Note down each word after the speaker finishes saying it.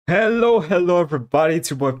Hello everybody, it's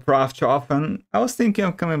your boy vshojo, and I was thinking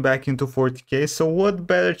of coming back into 40k, so what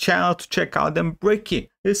better channel to check out than Bricky?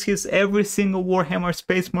 This is every single Warhammer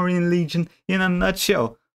Space Marine Legion in a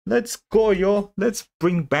nutshell. Let's go, yo. Let's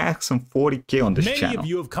bring back some 40k on this channel. Many of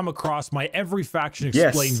you have come across my Every Faction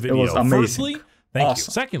Explained video. It was amazing. Firstly, thank you.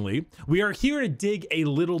 Secondly, we are here to dig a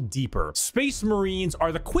little deeper. Space Marines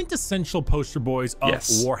are the quintessential poster boys of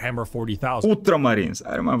Warhammer 40,000. Ultramarines.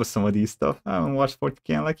 I remember some of these stuff. I haven't watched 40k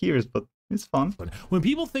in like years, but it's fun. When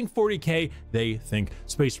people think 40k, they think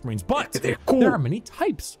Space Marines, but they're cool. There are many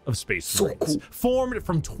types of Space Marines, formed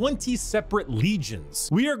from 20 separate legions.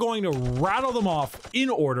 We are going to rattle them off in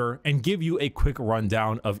order and give you a quick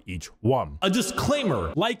rundown of each one. A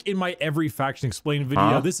disclaimer, like in my Every Faction Explained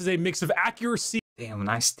video, this is a mix of accuracy Damn,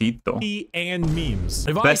 nice teeth though. and memes.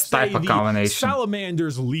 If Best I say type of the combination.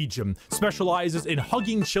 Salamander's Legion specializes in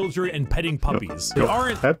hugging children and petting puppies. They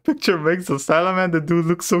aren't That picture makes the salamander dude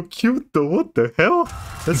look so cute though. What the hell?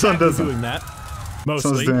 This one doesn't. doing that. Someone's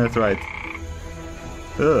Mostly. doing it right.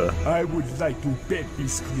 Ugh. I would like to pet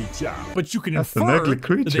this creature. But you can That's an infer ugly that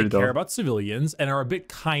creature, they though. care about civilians and are a bit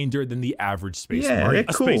kinder than the average Space Yeah, Marine. they're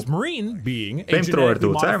A cool. Space Marine being a Flamethrower genetically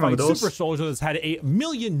dudes, I remember modified those. super soldier that's had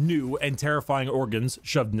 1,000,000 new and terrifying organs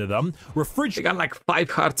shoved into them, They got like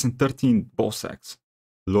 5 hearts and 13 ball sacks.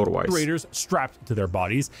 Lore-wise. refrigerators strapped to their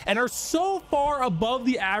bodies, and are so far above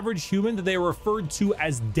the average human that they are referred to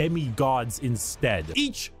as demigods instead.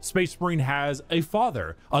 Each Space Marine has a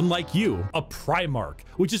father, unlike you, a Primarch,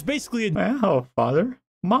 which is basically an Well, father.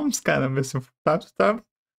 Mom's kind of missing from time to time.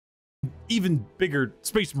 even bigger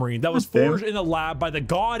Space Marine that was forged in a lab by the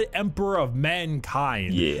God Emperor of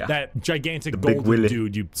Mankind. Yeah. That gigantic big golden Willy.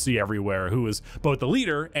 dude you see everywhere, who is both the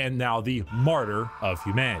leader and now the martyr of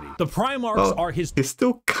humanity. The Primarchs are his He's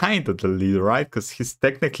still kind of the leader, right? Because he's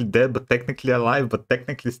technically dead, but technically alive, but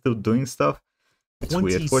technically still doing stuff. It's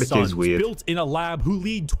 20 weird. 40k sons is weird. built in a lab who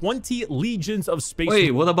lead 20 legions of space. Wait,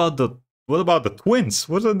 what about the twins?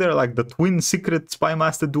 Wasn't there like the twin secret spy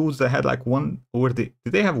master dudes that had like one, or did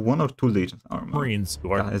they have 1 or 2 legions? I don't remember. Marines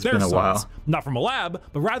who are God, it's their been a sons, while. not from a lab,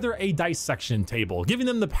 but rather a dissection table, giving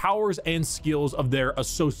them the powers and skills of their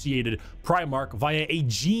associated Primarch via a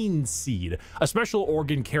gene seed, a special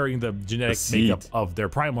organ carrying the genetic makeup of their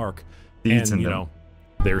Primarch, Seeds and in you them. know,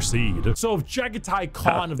 their seed. So if Jagatai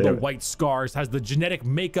Khan of the damn it. White Scars has the genetic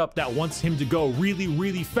makeup that wants him to go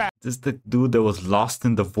really fast, This is the dude that was lost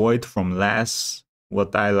in the void from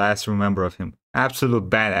what I last remember of him. Absolute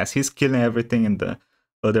badass. He's killing everything in the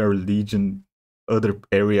other legion, other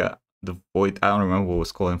area, the void. I don't remember what it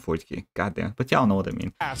was called in 40k. Goddamn. But y'all know what I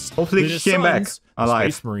mean. Hopefully then he his came back sons,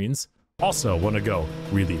 alive. Space Marines also want to go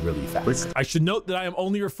really fast. I should note that I am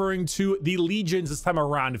only referring to the legions this time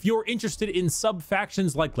around. If you're interested in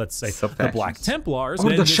sub-factions like, let's say, the Black Templars, Or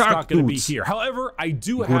then the it's Shark not going to be dudes. here. However, I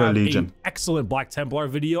do Gura have Legion. an excellent Black Templar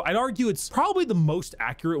video. I'd argue it's probably the most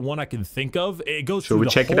accurate one I can think of. It goes Should through we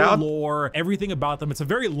the check it whole out? lore, everything about them. It's a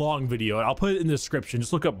very long video, and I'll put it in the description.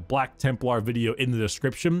 Just look up Black Templar video in the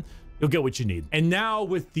description. You'll get what you need. And now,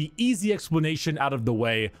 with the easy explanation out of the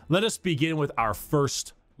way, let us begin with our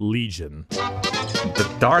first legion.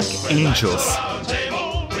 The Dark Angels.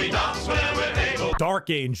 Dark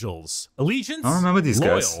Angels. Allegiance? I don't remember these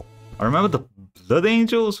loyal. guys. I remember the Blood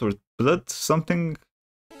Angels or Blood something.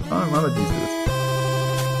 I don't remember these dudes.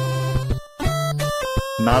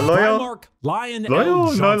 Not loyal? Primarch, Lion Loyal? L.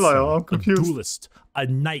 Not Johnson, loyal, I'm confused. a duelist, a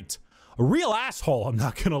knight, a real asshole, I'm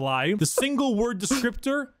not gonna lie. The single word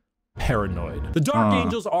descriptor, paranoid. The Dark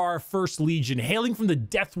Angels are our first legion, hailing from the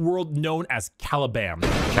death world known as Caliban.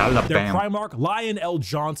 Their Caliban. Primarch, Lion L.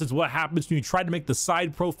 Johnson, is what happens when you try to make the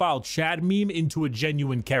side profile Chad meme into a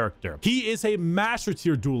genuine character. He is a master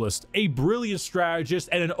tier duelist, a brilliant strategist,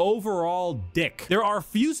 and an overall dick. There are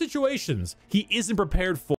few situations he isn't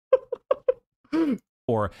prepared for,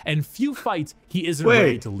 and few fights he isn't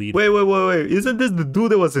ready to lead Wait. Isn't this the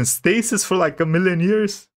dude that was in stasis for like 1,000,000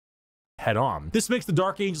 years? head on. This makes the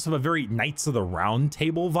Dark Angels have a very Knights of the Round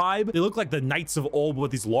Table vibe. They look like the Knights of old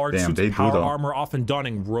with these large suits of power armor, often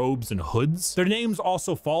donning robes and hoods. Their names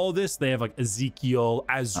also follow this. They have like Ezekiel,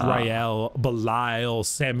 Azrael, Belial,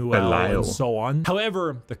 Samuel, and so on.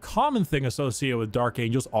 However, the common thing associated with Dark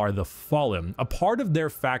Angels are the Fallen, a part of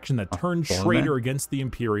their faction that turned traitor against the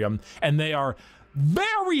Imperium, and they are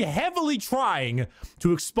very heavily trying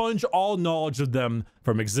to expunge all knowledge of them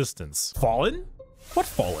from existence. Fallen? What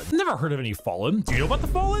Fallen? Never heard of any Fallen. Do you know about the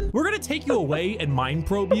Fallen? We're gonna take you away and mind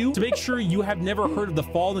probe you to make sure you have never heard of the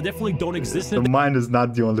Fallen. They definitely don't exist. The mind is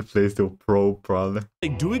not the only place to probe, probably. They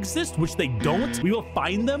do exist, which they don't. We will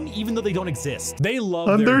find them even though they don't exist. They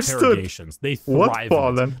love their interrogations. They thrive. What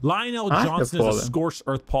Fallen? Lionel Johnson has a scorched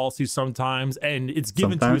earth policy sometimes, and it's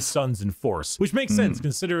given to his sons in force, which makes sense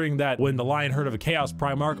considering that when the Lion heard of a Chaos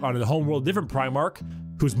Primarch on a homeworld different Primarch,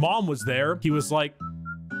 whose mom was there, he was like,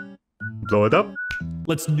 blow it up.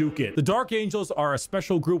 Let's nuke it. The Dark Angels are a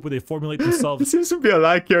special group where they formulate themselves. There seems to be a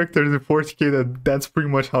lot of characters in 40k that's pretty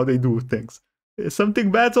much how they do things. If something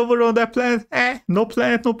bad's over on that planet, no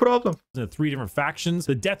planet, no problem. The 3 different factions: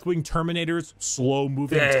 the Deathwing Terminators,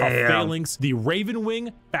 slow-moving, tough phalanx; the Raven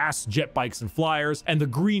Wing, fast jet bikes and flyers; and the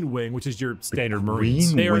Green Wing, which is your standard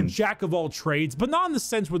Marines. They are a jack of all trades, but not in the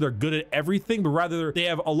sense where they're good at everything, but rather they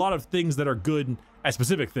have a lot of things that are good at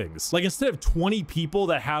specific things. Like instead of 20 people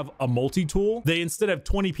that have a multi-tool, they instead have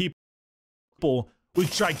 20 people with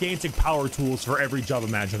gigantic power tools for every job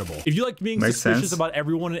imaginable. If you like being suspicious about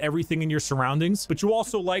everyone and everything in your surroundings, but you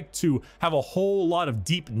also like to have a whole lot of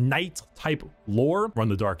deep knight type lore, run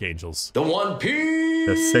the Dark Angels. The One Piece!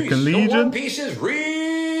 The second Legion? The One Piece is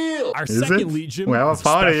real! Our second Legion we haven't is a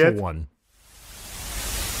found it special yet. one.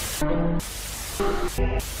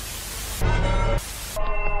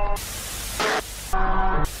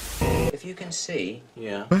 If you can see,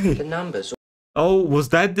 Yeah. the numbers. Oh, was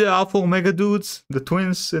that the Alpha Omega dudes? The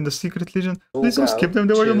twins in the Secret Legion? Please don't skip them,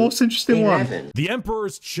 they were the most interesting one. The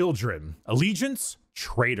Emperor's Children. Allegiance,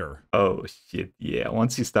 traitor. Oh shit, yeah.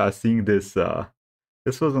 Once you start seeing this,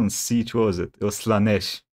 this was on Siege, what was it? It was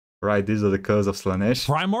Slanesh. Right, these are the colors of Slanesh.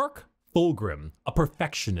 Primarch, Fulgrim, a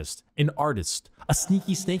perfectionist, an artist, a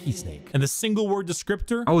sneaky snaky snake. And the single word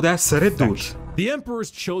descriptor? Oh, that's Red dude. The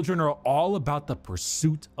Emperor's Children are all about the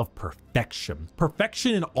pursuit of perfection.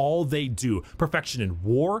 Perfection in all they do. Perfection in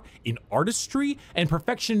war, in artistry, and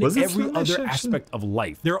perfection in every other aspect of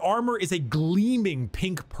life. Their armor is a gleaming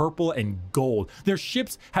pink, purple, and gold. Their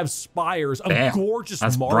ships have spires of gorgeous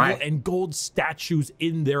marble and gold statues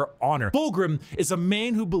in their honor. Fulgrim is a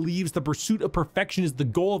man who believes the pursuit of perfection is the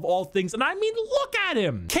goal of all things. And I mean, look at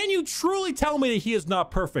him. Can you truly tell me that he is not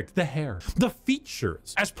perfect? The hair, the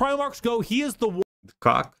features. As Primarchs go, he is the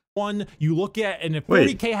cock one you look at, and if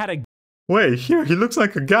 40k had a wait here, he looks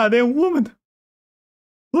like a goddamn woman.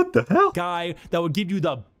 What the hell? Guy that would give you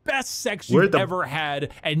the best sex you've ever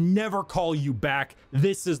had and never call you back.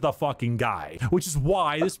 This is the fucking guy, which is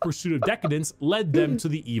why this pursuit of decadence led them to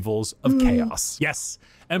the evils of chaos. Yes,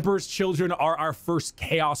 Emperor's Children are our first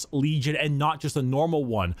Chaos Legion, and not just a normal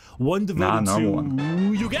one. One devoted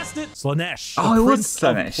to, you guessed it, Slanesh. Oh, it was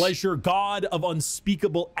Slanesh. Of pleasure, god of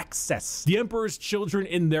unspeakable excess. The Emperor's Children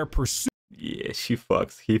in their pursuit. Yeah, she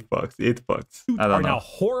fucks, he fucks, it fucks. I don't know. Are now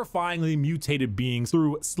horrifyingly mutated beings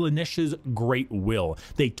through Slanesh's great will.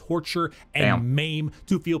 They torture and maim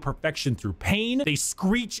to feel perfection through pain. They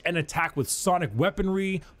screech and attack with sonic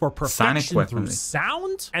weaponry for perfection through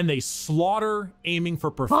sound. And they slaughter, aiming for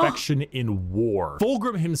perfection in war.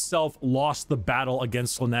 Fulgrim himself lost the battle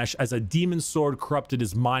against Slanesh as a demon sword corrupted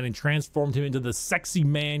his mind and transformed him into the sexy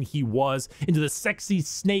man he was, into the sexy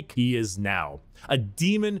snake he is now. A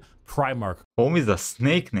demon Primarch. Homie's a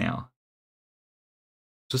snake now.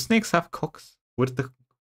 Do snakes have cocks? With the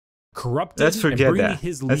corrupted, let's forget that.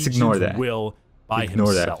 Let's ignore that. Will by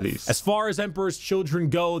ignore himself. That, please. As far as Emperor's Children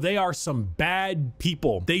go, they are some bad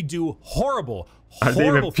people. They do horrible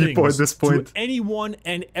people at this point to anyone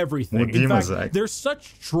and everything. In fact, they're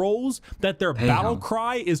such trolls that their battle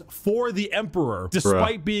cry is for the Emperor,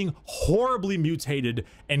 despite being horribly mutated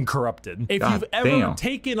and corrupted. If you've ever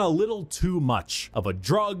taken a little too much of a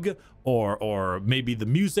drug, or maybe the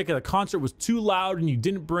music at a concert was too loud and you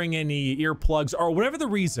didn't bring any earplugs, or whatever the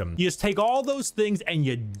reason, you just take all those things and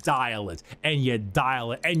you dial it, and you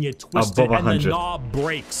dial it, and you twist it, and the knob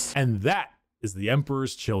breaks. And that is the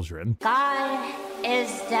Emperor's Children. God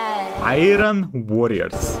is dead. Iron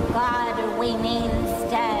Warriors. God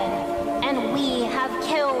remains dead, and we have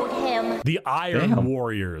killed him. The Iron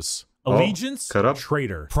Warriors. Allegiance,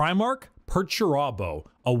 traitor. Primarch, Perturabo,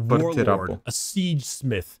 a warlord, a siege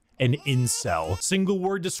smith, an incel. Single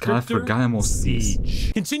word descriptor,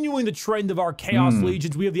 siege. Continuing the trend of our Chaos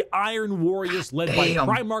Legions, we have the Iron Warriors led by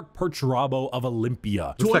Primarch Perturabo of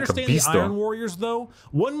Olympia. To understand the Iron Warriors, though,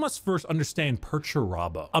 one must first understand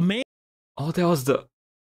Perturabo. A man... Oh, that was the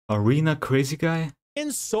arena crazy guy?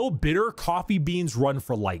 And so bitter, coffee beans run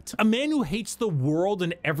for light. A man who hates the world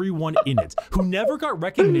and everyone in it, who never got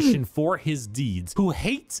recognition for his deeds, who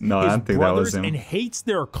hates his brothers and hates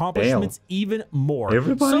their accomplishments even more.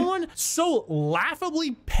 Someone so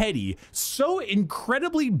laughably petty, so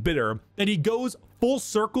incredibly bitter that he goes full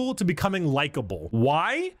circle to becoming likable.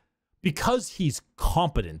 Why? Because he's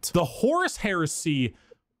competent. The Horus heresy.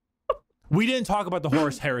 We didn't talk about the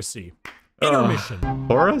Horus heresy. Intermission.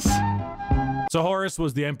 Horus? So Horus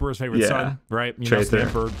was the emperor's favorite son, right? You know, so the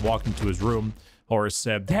emperor walked into his room. Horus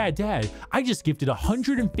said, Dad, I just gifted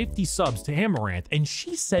 150 subs to Amaranth, and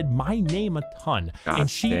she said my name a ton. And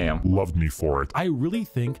she loved me for it. I really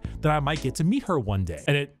think that I might get to meet her one day.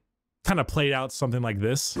 And it kind of played out something like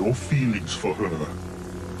this. Your feelings for her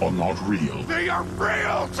are not real. They are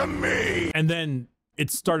real to me! And then it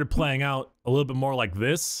started playing out a little bit more like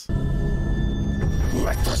this.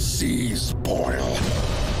 Let the seas boil.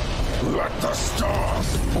 Let the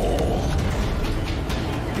stars fall.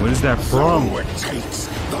 What is that from? So it takes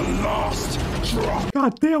the last drop.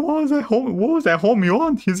 God damn, what was that homie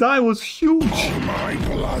on? His eye was huge. My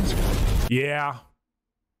blood. Yeah.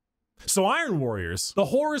 So Iron Warriors, the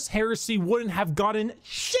Horus heresy wouldn't have gotten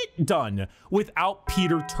shit done without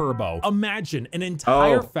Peter Turbo. Imagine an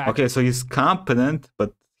entire faction. Okay, so he's competent,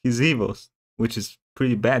 but he's evil, which is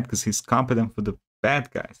pretty bad because he's competent for the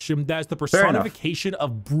bad guys. That's the personification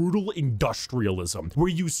of brutal industrialism, where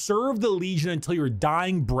you serve the Legion until your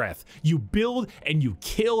dying breath. You build and you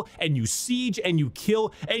kill and you siege and you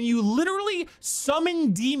kill and you literally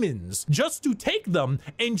summon demons just to take them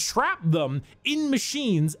and trap them in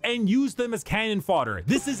machines and use them as cannon fodder.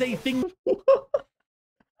 This is a thing.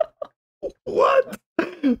 What?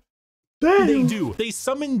 They do. They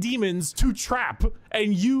summon demons to trap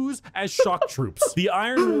and use as shock troops. The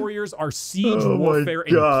Iron Warriors are siege warfare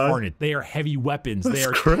incarnate. They are heavy weapons. They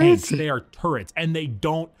are tanks. They are turrets. And they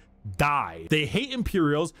don't die. They hate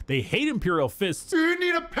Imperials. They hate Imperial fists. Do you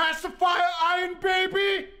need a pacifier, Iron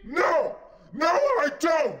Baby? No! No, I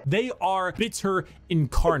don't! They are bitter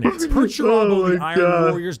incarnate. Perturabo, the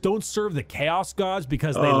Iron Warriors don't serve the Chaos Gods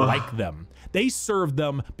because they like them. They serve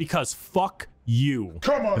them because fuck you.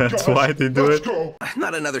 Come on, that's why they do it. Go.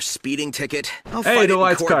 Not another speeding ticket. I'll hey, fight the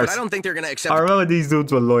white court, scars. but I don't think they're gonna accept. I remember these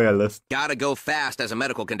dudes were loyalists. Gotta go fast as a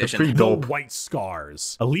medical condition. The white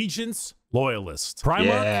scars. Allegiance, loyalist.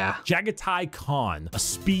 Primarch, Jagatai Khan, a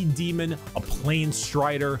speed demon, a plane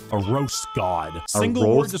strider, a roast god.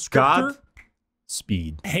 Single word descriptor.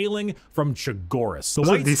 Speed. Hailing from Chagoris. The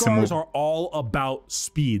White Scars are all about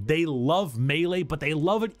speed. They love melee, but they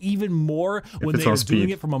love it even more when they are doing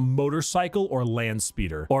it from a motorcycle or land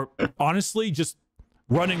speeder. Or honestly, just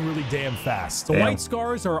running really damn fast. The White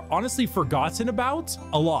Scars are honestly forgotten about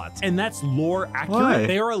a lot, and that's lore accurate. Why?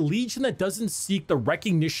 They are a legion that doesn't seek the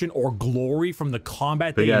recognition or glory from the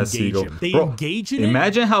combat they engage in. They engage in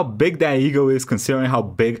Imagine how big that ego is considering how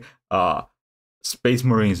big Space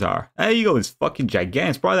Marines are. That ego is fucking gigantic.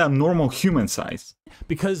 It's probably a normal human size.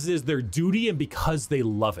 Because it is their duty and because they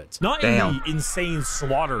love it. Not in the insane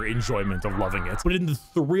slaughter enjoyment of loving it, but in the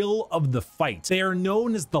thrill of the fight. They are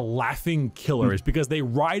known as the Laughing Killers because they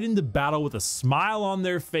ride into battle with a smile on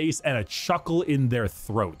their face and a chuckle in their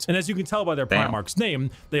throat. And as you can tell by their Primarch's name,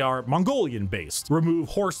 they are Mongolian based. Remove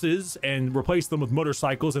horses and replace them with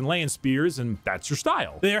motorcycles and land spears, and that's your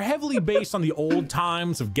style. They are heavily based on the old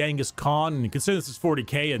times of Genghis Khan, and consider this is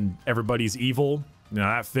 40k and everybody's evil. You know,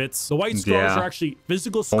 that fits. The White Scars are actually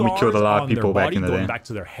physical scars killed a lot of on people their body, back in the going day. back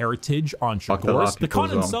to their heritage on Chagoris. The Khan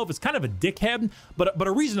himself is kind of a dickhead, but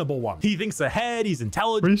a reasonable one. He thinks ahead, he's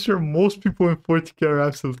intelligent. Pretty sure most people in 40k are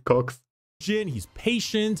absolute cocks. He's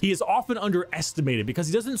patient. He is often underestimated because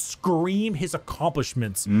he doesn't scream his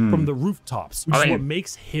accomplishments from the rooftops, which is what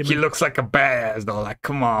makes him. He looks like a badass though. Like,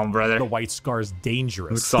 come on, brother. The White Scars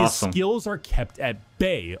dangerous. Looks awesome. His skills are kept at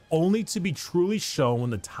bay, only to be truly shown when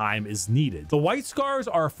the time is needed. The White Scars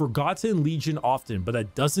are a forgotten legion often, but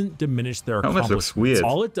that doesn't diminish their accomplishments. Weird.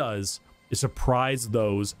 All it does is surprise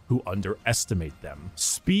those who underestimate them.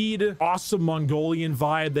 Speed, awesome Mongolian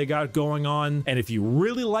vibe they got going on. And if you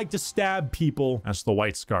really like to stab people, that's the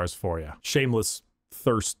White Scars for you. Shameless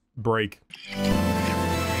thirst break.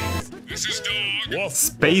 This is Dog.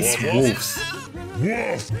 Space Wolves.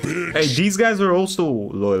 Wolf, bitch. Hey, these guys are also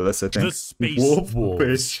loyalists, I think. The Space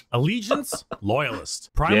Wolves. Allegiance,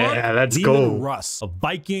 loyalist. Primarch, let's Leman go. Russ, a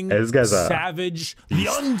Viking, Hey, this guy's a savage, the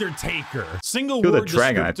Undertaker. Single Kill the word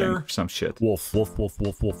dragon, I descriptor. think, or some shit. Wolf, wolf, wolf,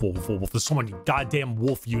 wolf, wolf, wolf, wolf, wolf. There's so many goddamn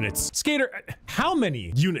wolf units. Skater, how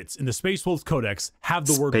many units in the Space Wolf Codex have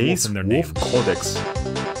the word wolf in their name? Codex.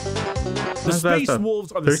 The Space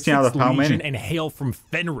Wolves are the 6th Legion and hail from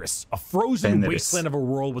Fenris, a frozen wasteland of a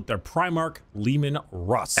world with their Primarch, Leman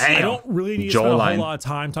Russ. Damn. I don't really need to spend a whole lot of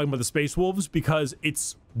time talking about the Space Wolves because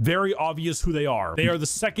it's very obvious who they are. They are the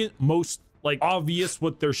second most obvious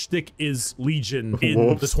what their shtick is legion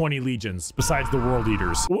in the 20 legions, besides the World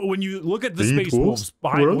Eaters. When you look at the Space Wolves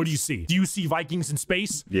behind, what do you see? Do you see Vikings in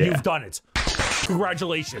space? Yeah. You've done it.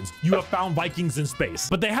 Congratulations, you have found Vikings in space.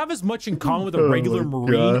 But they have as much in common with a regular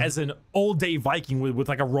Marine as an all-day Viking with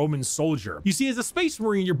like a Roman soldier. You see, as a Space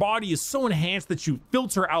Marine, your body is so enhanced that you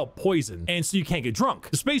filter out poison, and so you can't get drunk.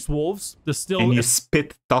 The Space Wolves distill and you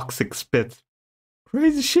spit toxic spit.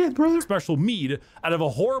 Crazy shit, brother. Special mead out of a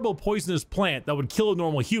horrible poisonous plant that would kill a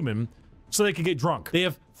normal human so they could get drunk. They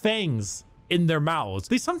have fangs in their mouths.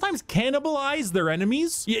 They sometimes cannibalize their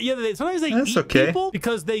enemies. Sometimes they eat people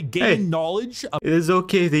because they gain knowledge. It is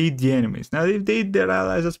okay to eat the enemies. Now, if they eat their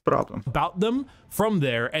allies, that's a problem. About them from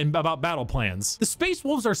there and about battle plans. The Space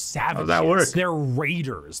Wolves are savages. How does that work? They're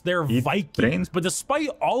raiders. They're Vikings. Brains? But despite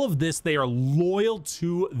all of this, they are loyal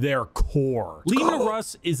to their core. Leman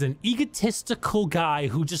Russ is an egotistical guy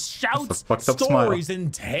who just shouts stories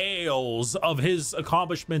and tales of his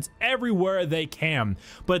accomplishments everywhere they can.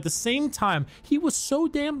 But at the same time, he was so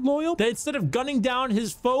damn loyal that instead of gunning down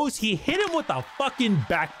his foes, he hit him with a fucking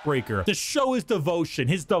backbreaker to show his devotion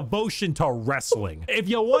to wrestling. If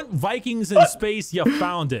you want Vikings in space, you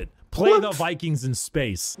found it. Play the Vikings in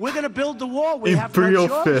space. We're gonna build the wall. We Imperial have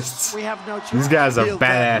no fists. We have no choice. These guys are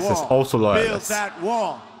badasses, also loyalists. Build that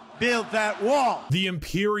wall. Build that wall. The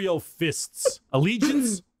Imperial fists.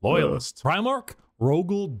 Allegiance, loyalist. Primarch,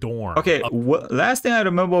 Rogel Dorn. Okay, last thing I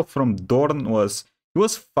remember from Dorn was he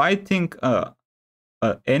was fighting an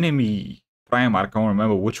enemy Primarch. I don't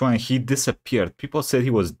remember which one. He disappeared. People said he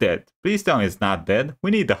was dead. Please tell me he's not dead.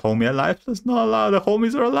 We need the homie alive. Let's not allow the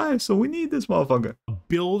homies are alive, so we need this motherfucker. A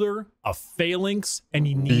builder, a phalanx, and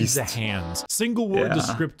he needs a hand. Single word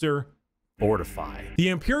descriptor, fortify. The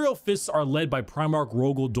Imperial Fists are led by Primarch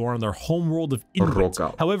Rogel Dorn, their homeworld of Inuit.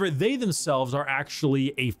 However, they themselves are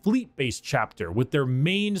actually a fleet-based chapter with their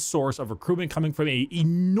main source of recruitment coming from an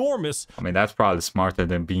enormous... I mean, that's probably smarter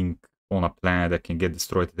than being on a planet that can get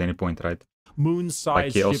destroyed at any point, right?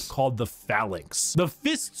 Moon-sized ship called the Phalanx. The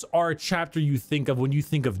Fists are a chapter you think of when you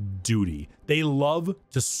think of duty. They love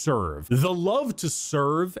to serve. The love to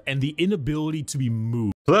serve and the inability to be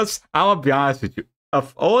moved. Plus, I'll be honest with you.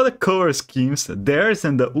 Of all the color schemes, theirs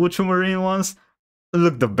and the Ultramarine ones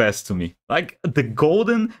look the best to me. Like the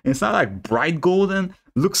golden, it's not like bright golden.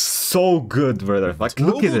 Looks so good, brother. Like,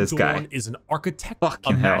 look at this guy. Is an architect,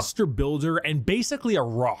 a master builder, and basically a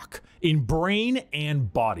rock in brain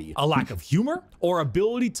and body. A lack of humor or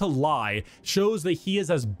ability to lie shows that he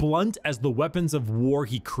is as blunt as the weapons of war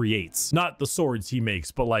he creates. Not the swords he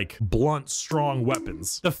makes, but like blunt, strong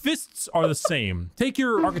weapons. The Fists are the same. Take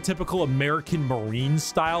your archetypical American Marine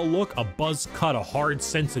style look, a buzz cut, a hard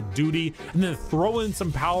sense of duty, and then throw in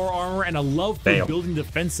some power armor and a love for building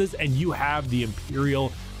defenses, and you have the Imperial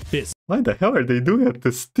Fist. Why the hell are they doing it?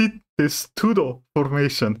 This Tudo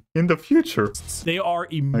formation in the future. They are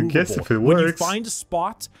immovable. I guess if it works. When you find a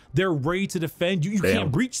spot, they're ready to defend. You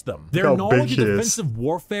can't breach them. Their knowledge of defensive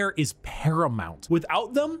warfare is paramount.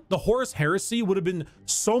 Without them, the Horus Heresy would have been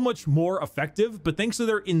so much more effective, but thanks to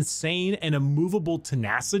their insane and immovable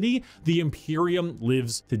tenacity, the Imperium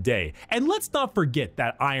lives today. And let's not forget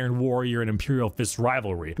that Iron Warrior and Imperial Fist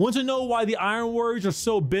rivalry. Want to know why the Iron Warriors are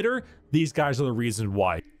so bitter? These guys are the reason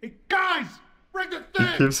why. Hey guys, bring the thing!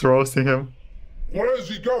 He keeps roasting him. Where is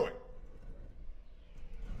he going?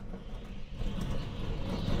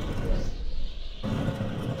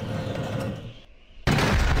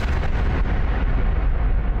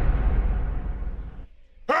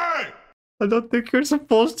 Hey! I don't think you're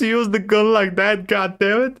supposed to use the gun like that,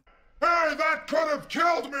 goddammit. Hey, that could have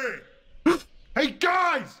killed me! Hey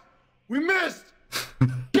guys! We missed!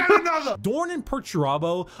 Get another! Dorn and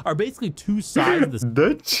Perturabo are basically two sides of this.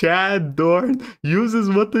 The Chad Dorn uses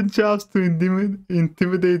mutton chops to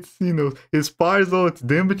intimidate Xenos. His spies out,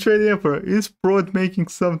 then betray the Emperor. Is pro at making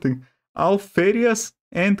something. Alpharius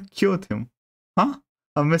and killed him. Huh?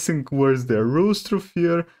 I'm missing words there. Rules through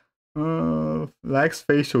fear. Lacks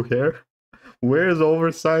facial hair. Wears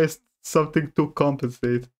oversized something to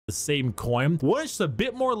compensate. The same coin. One is just a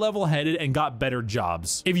bit more level-headed and got better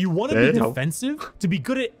jobs. If you want to be defensive, to be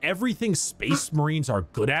good at everything Space Marines are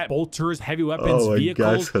good at, bolters, heavy weapons,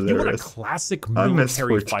 vehicles, you want a classic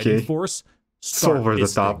military fighting force, so over the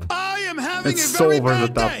top. I am having it's so over the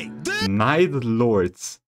top. Night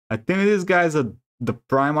Lords. I think these guys are, the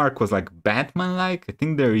Primarch was like Batman-like. I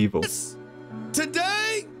think they're evil.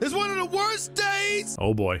 Today is one of the worst days.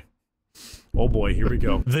 Oh boy. Oh boy, here we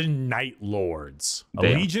go. The Night Lords.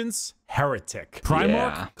 Damn. Allegiance, heretic.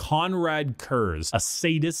 Primarch, Conrad Kurz. A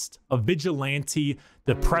sadist, a vigilante,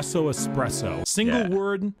 depresso espresso. Single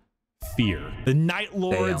word, fear. The Night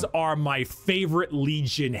Lords are my favorite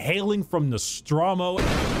legion, hailing from Nostromo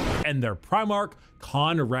and their Primarch,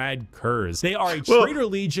 Conrad Kurz. They are a traitor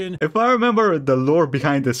legion. If I remember the lore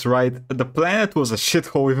behind this right, the planet was a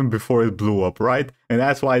shithole even before it blew up, right? And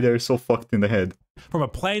that's why they're so fucked in the head. From a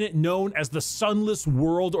planet known as the Sunless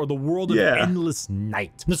World, or the world of endless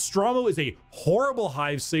night. Nostromo is a horrible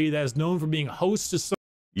hive city that is known for being host to some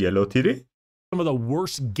Yellow titty? of the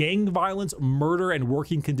worst gang violence, murder, and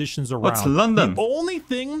working conditions around. What's London? The only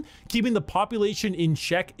thing keeping the population in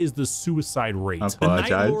check is the suicide rate. The Apologize.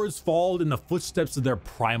 Night Lords followed in the footsteps of their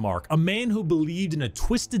Primarch, a man who believed in a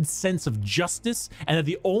twisted sense of justice and that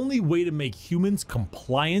the only way to make humans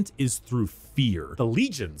compliant is through fear. The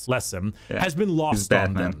Legion's lesson has been lost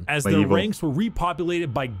on them, as their ranks were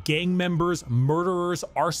repopulated by gang members, murderers,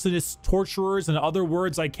 arsonists, torturers, and other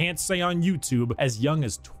words I can't say on YouTube, as young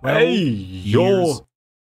as 12 years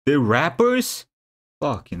they're rappers?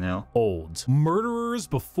 Fucking hell. old. Murderers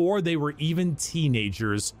before they were even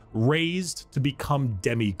teenagers, raised to become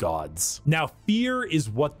demigods. Now, fear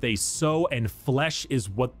is what they sow and flesh is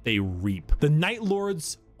what they reap. The Night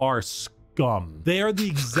Lords are scum. They are the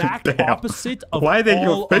exact opposite of Why are they all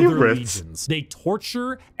your other favorites? legions. They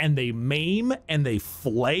torture and they maim and they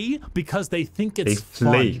flay because they think it's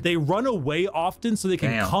fun. They run away often so they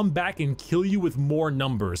can come back and kill you with more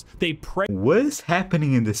numbers. They prey. What is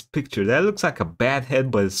happening in this picture? That looks like a bat head,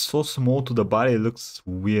 but it's so small to the body, it looks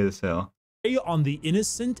weird as hell. On the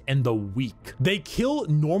innocent and the weak. They kill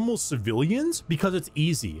normal civilians because it's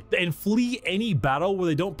easy and flee any battle where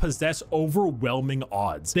they don't possess overwhelming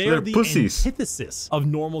odds. They are the antithesis of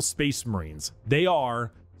normal space marines. They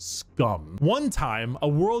are scum. One time, a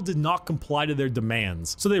world did not comply to their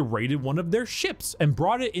demands, so they raided one of their ships and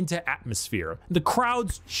brought it into atmosphere. The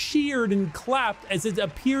crowds cheered and clapped as it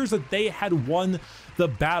appears that they had won the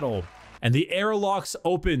battle. And the airlocks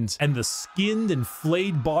opened, and the skinned and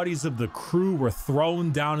flayed bodies of the crew were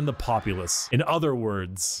thrown down in the populace. In other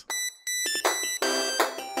words,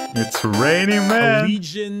 it's raining, man. A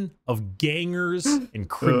legion of gangers and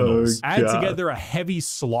criminals. Add together a heavy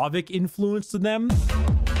Slavic influence to them.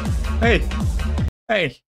 Hey,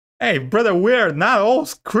 brother, we're not all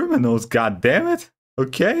criminals, goddammit.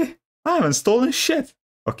 Okay? I haven't stolen shit.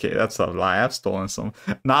 Okay, that's a lie. I've stolen some.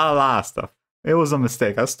 Not a lot of stuff. It was a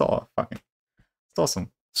mistake. I stole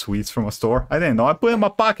some sweets from a store. I didn't know. I put it in my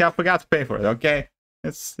pocket. I forgot to pay for it. Okay,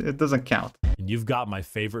 it doesn't count. And you've got my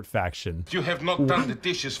favorite faction. You have not done the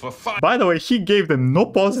dishes for 5. By the way, he gave them no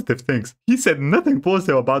positive things. He said nothing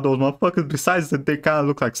positive about those motherfuckers besides that they kind of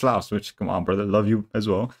look like Slavs. Which, come on, brother, love you as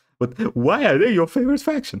well. But why are they your favorite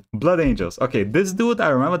faction? Blood Angels. Okay, this dude. I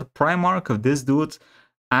remember the Primarch of this dude.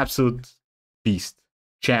 Absolute beast.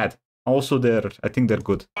 Chad. Also, I think they're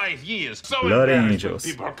good. 5 years. So Blood Angels.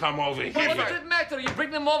 People come over here. What does it matter? You bring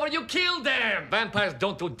them over, you kill them. Vampires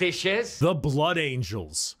don't do dishes. The Blood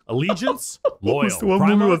Angels. Allegiance, loyal. What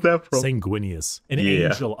movie was that from? Sanguinius. An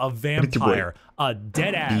angel, a vampire, a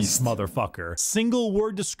dead-ass motherfucker. Single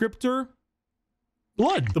word descriptor,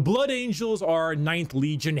 blood. The Blood Angels are 9th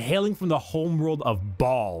Legion, hailing from the homeworld of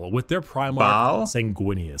Baal, with their Primarch,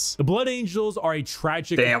 Sanguinius. The Blood Angels are a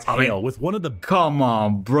tragic tale with one of the... Come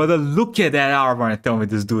on, brother, look at that armor and tell me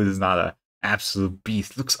this dude is not an absolute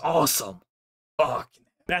beast. Looks awesome. Fuck.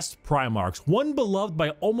 Best Primarchs, one beloved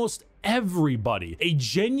by almost everybody. A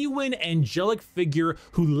genuine angelic figure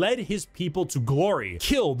who led his people to glory,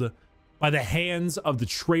 killed by the hands of the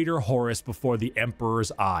traitor Horus before the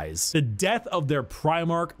Emperor's eyes. The death of their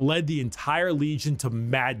Primarch led the entire Legion to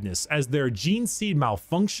madness as their gene seed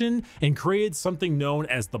malfunctioned and created something known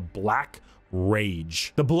as the Black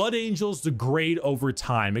Rage. The Blood Angels degrade over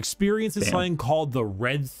time, experiencing something called the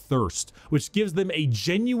Red Thirst, which gives them a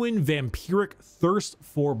genuine vampiric thirst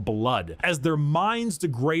for blood. As their minds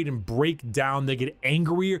degrade and break down, they get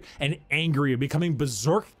angrier and angrier, becoming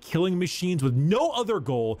berserk killing machines with no other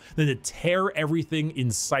goal than to tear everything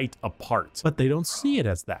in sight apart. But they don't see it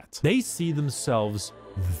as that. They see themselves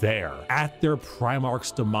there, at their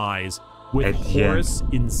Primarch's demise, with Horus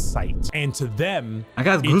in sight. And to them, I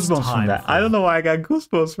got goosebumps from that. I don't know why I got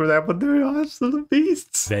goosebumps for that, but they're absolute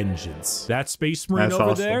beasts. Vengeance. That Space Marine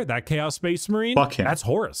over there, that Chaos Space Marine, fuck him. That's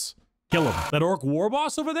Horus. Kill him. That Orc War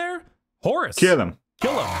Boss over there, Horus. Kill him.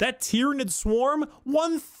 Kill him. That Tyranid Swarm,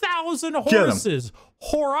 1,000 Horuses.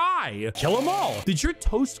 Horai. Kill them all. Did your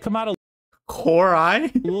toast come out a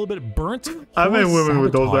Horai? little bit burnt? I met women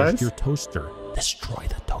with those eyes. Your toaster. Destroy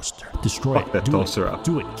the toaster. Destroy Fuck it. that toaster up.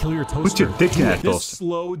 Do it. Kill your toaster. Put your dick in that This toaster.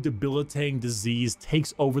 slow, debilitating disease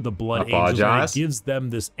takes over the blood angels, and Apologize. it gives them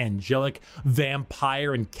this angelic,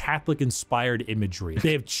 vampire, and Catholic-inspired imagery.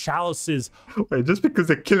 They have chalices. Wait, just because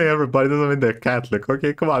they're killing everybody doesn't mean they're Catholic.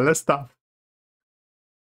 Okay, come on, let's stop.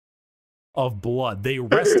 Of blood. They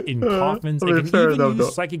rest in coffins and can even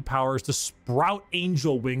use psychic powers to sprout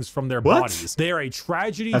angel wings from their bodies. They are a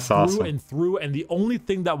tragedy through and through, and the only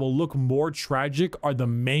thing that will look more tragic are the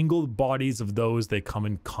mangled bodies of those they come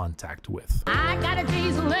in contact with.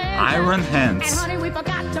 Iron Hands.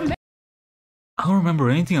 I don't remember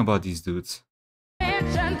anything about these dudes.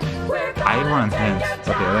 Iron Hands.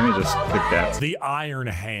 Okay, let me just click that. The Iron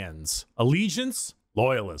Hands. Allegiance,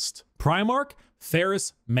 loyalist. Primarch,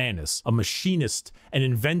 Ferris Manus, a machinist, an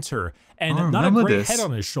inventor, and not a great head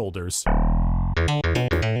on his shoulders.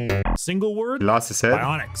 Single word? He lost his head.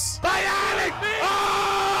 Bionics.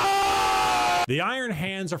 The Iron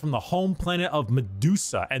Hands are from the home planet of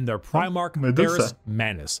Medusa and their Primarch, Ferris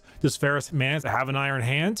Manus. Does Ferris Manus have an iron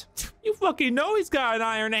hand? You fucking know he's got an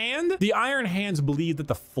iron hand. The Iron Hands believe that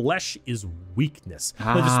the flesh is weakness.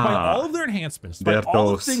 But despite all of their enhancements, despite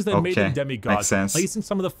all the things that made them demigods, placing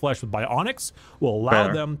some of the flesh with bionics will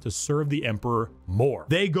allow them to serve the Emperor more.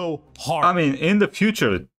 They go hard. I mean, in the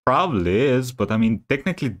future, it probably is, but I mean,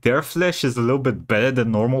 technically their flesh is a little bit better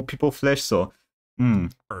than normal people's flesh, so...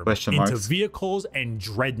 question marks. Into vehicles and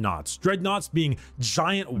dreadnoughts. Dreadnoughts being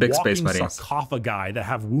giant Big walking space marines. sarcophagi that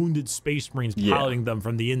have wounded space marines piloting them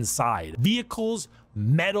from the inside. Vehicles,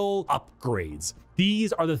 metal upgrades.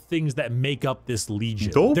 These are the things that make up this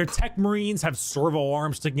legion. Their tech marines have servo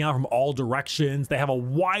arms sticking out from all directions. They have a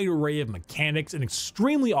wide array of mechanics and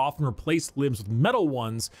extremely often replace limbs with metal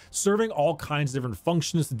ones, serving all kinds of different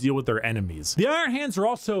functions to deal with their enemies. The Iron Hands are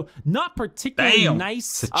also not particularly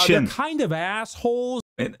nice. They're kind of assholes.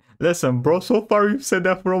 Listen, bro, so far you've said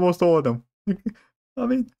that for almost all of them. I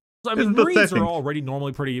mean, Marines are already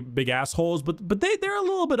normally pretty big assholes, but they're a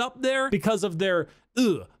little bit up there because of their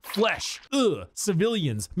flesh,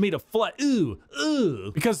 civilians made of flesh,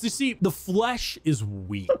 because you see, the flesh is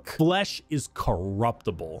weak. Flesh is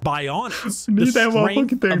corruptible. Bionics, the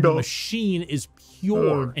strength of the machine is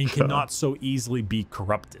pure and cannot so easily be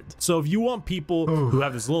corrupted. So if you want people who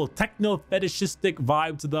have this little techno-fetishistic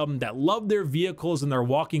vibe to them, that love their vehicles and their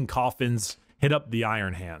walking coffins, hit up the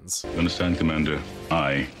Iron Hands. You understand, Commander?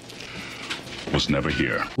 I was never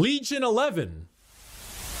here. Legion 11.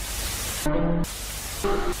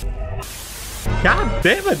 God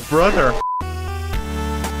damn it, brother.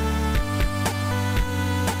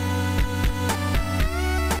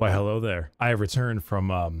 Why, hello there. I have returned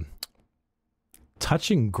from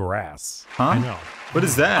touching grass. Huh? I know. What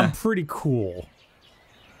is that? I'm pretty cool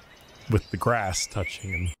with the grass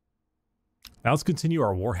touching him. Now let's continue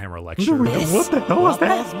our Warhammer lecture. What the hell was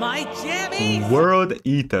that? My jammy? World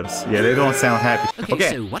Eaters. Yeah, they don't sound happy.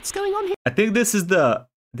 Okay, so what's going on here? I think this is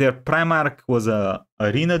their Primarch was a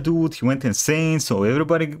arena dude. He went insane, so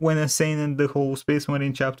everybody went insane in the whole Space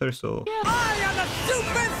Marine chapter. So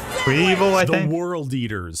pretty evil, I think. The World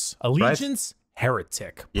Eaters. Allegiance,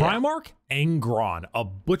 heretic. Primarch, Angron, a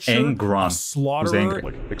butcher, a slaughterer.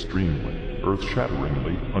 Like extremely,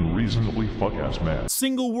 earth-shatteringly, unreasonably fuck-ass mad.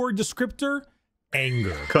 Single word descriptor,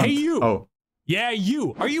 anger. Cunt. Hey you. Oh. Yeah,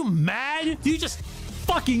 you. Are you mad? Do you just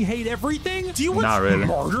fucking hate everything? Do you want to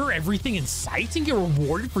murder everything in sight and get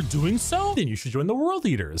rewarded for doing so? Then you should join the World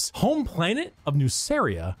Eaters. Home planet of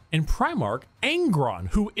Nuceria and Primarch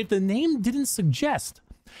Angron, who, if the name didn't suggest,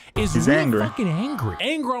 is really fucking angry.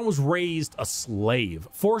 Angron was raised a slave,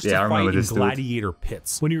 forced to fight in gladiator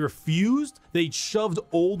pits. When he refused, they shoved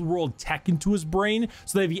old world tech into his brain,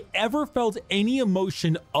 so that if he ever felt any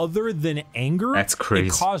emotion other than anger, it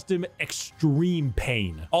caused him extreme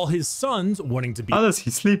pain. All his sons, wanting to be how does he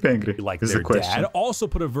sleep angry like their dad, also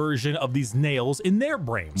put a version of these nails in their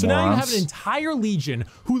brain. So now you have an entire legion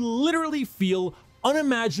who literally feel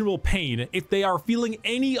unimaginable pain if they are feeling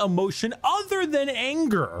any emotion other than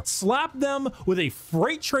anger. Slap them with a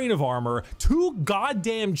freight train of armor, 2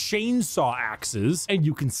 goddamn chainsaw axes, and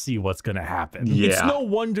you can see what's gonna happen. Yeah. It's no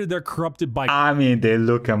wonder they're corrupted by I mean, they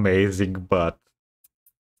look amazing, but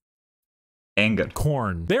anger.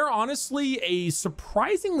 Corn. They're honestly a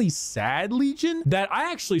surprisingly sad legion that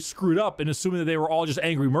I actually screwed up in assuming that they were all just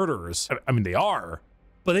angry murderers. I mean, they are,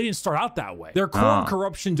 but they didn't start out that way. Their corn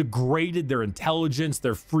corruption degraded their intelligence,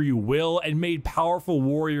 their free will, and made powerful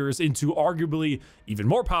warriors into arguably even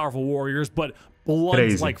more powerful warriors, but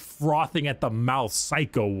blood's like frothing at the mouth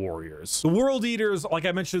psycho warriors. The World Eaters, like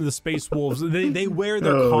I mentioned, the Space Wolves, they wear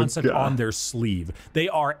their concept on their sleeve. They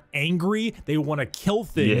are angry, they want to kill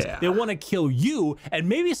things, they want to kill you, and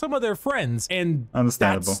maybe some of their friends, and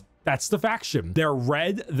understandable. That's the faction. They're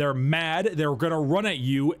red, they're mad, they're gonna run at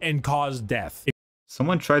you and cause death.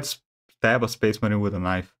 Someone tried to stab a Space Marine with a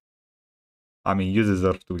knife. I mean, you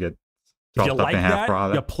deserve to get chopped up in half,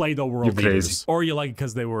 brother. You play the World Eaters. Or you like it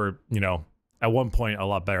because they were, you know, at one point a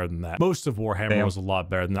lot better than that. Most of Warhammer was a lot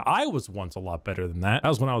better than that. I was once a lot better than that. That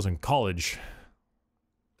was when I was in college.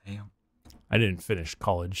 Damn. I didn't finish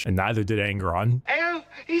college, and neither did Angron.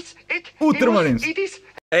 Ultramarines.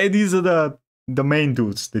 Hey, these are the main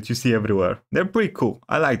dudes that you see everywhere. They're pretty cool.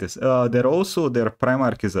 I like this. They're also, their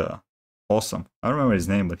Primarch is awesome. I don't remember his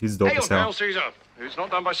name, but he's dope as hell. Caesar. Who's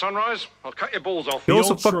not done by sunrise, I'll cut your balls off. He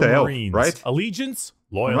also fucked the elf, right? Allegiance,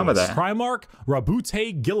 Loyalist, Primarch,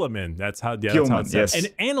 Rabute Gilliman. That's how it's said.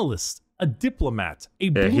 An analyst, a diplomat,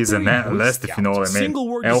 a he's an analyst, if you know what I mean. Single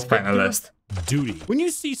word elf analyst. Duty. When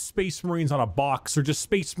you see Space Marines on a box or just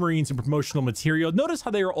Space Marines in promotional material, notice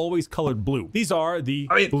how they are always colored blue. These are the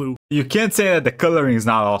blue. You can't say that the coloring is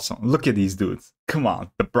not awesome. Look at these dudes. Come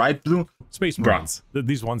on, the bright blue. Space Marines.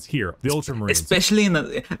 These ones here, the Ultramarines. Especially in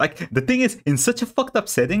the thing is, in such a fucked up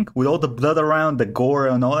setting with all the blood around, the gore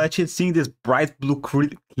and all that shit, seeing this bright blue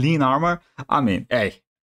clean armor, I mean, hey.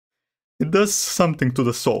 It does something to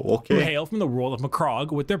the soul, okay? Who hail from the world of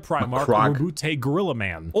Macrog with their Primarch, Rabute Gorilla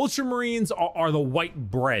Man. Ultramarines are the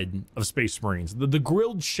white bread of Space Marines. The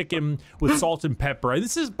grilled chicken with salt and pepper.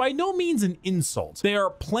 This is by no means an insult. They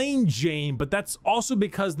are plain Jane, but that's also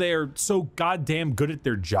because they are so goddamn good at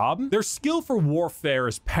their job. Their skill for warfare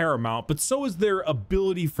is paramount, but so is their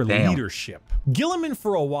ability for leadership. Gilliman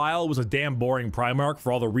for a while was a damn boring Primarch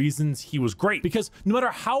for all the reasons he was great, because no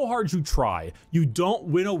matter how hard you try, you don't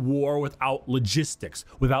win a war without logistics,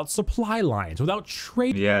 without supply lines, without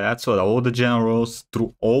trade. Yeah, that's what all the generals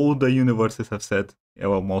through all the universes have said. Yeah,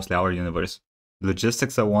 well, mostly our universe.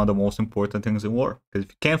 Logistics are one of the most important things in war. Because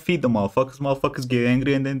if you can't feed the motherfuckers get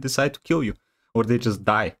angry and then decide to kill you. Or they just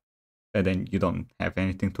die. And then you don't have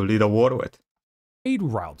anything to lead a war with.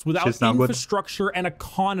 Routes without infrastructure and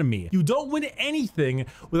economy. You don't win anything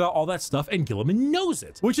without all that stuff, and Gilliman knows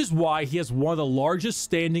it, which is why he has one of the largest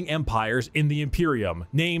standing empires in the Imperium,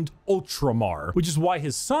 named Ultramar, which is why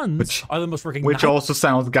his sons are the most recognized. Which also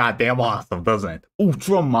sounds goddamn awesome, doesn't it?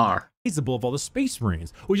 Ultramar. Of all the Space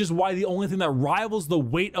Marines, which is why the only thing that rivals the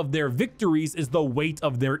weight of their victories is the weight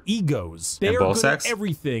of their egos. They are good at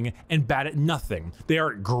everything and bad at nothing. They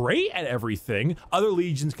are great at everything. Other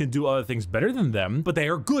legions can do other things better than them, but they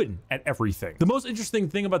are good at everything. The most interesting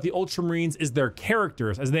thing about the Ultramarines is their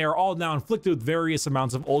characters, as they are all now inflicted with various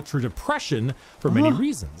amounts of ultra depression for many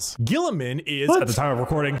reasons. Gilliman is, at the time of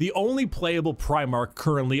recording, the only playable Primarch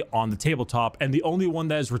currently on the tabletop, and the only one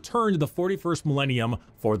that has returned to the 41st millennium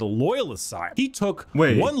for the Loyalist side. He took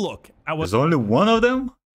one look at what— There's only one of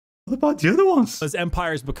them? What about the other ones? As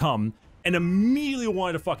empires become, and immediately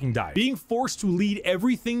wanted to fucking die. Being forced to lead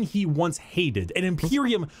everything he once hated. An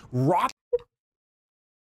Imperium rock.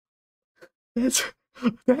 That's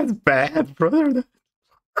bad, brother.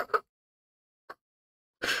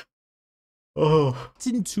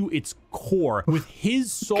 Into its core with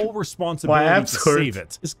his sole responsibility to save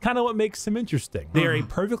it is kind of what makes him interesting. They are a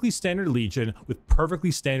perfectly standard legion with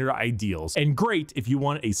perfectly standard ideals, and great if you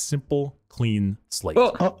want a simple, clean slate.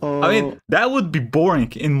 I mean, that would be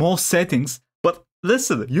boring in most settings, but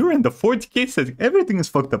listen, you're in the 40k setting, everything is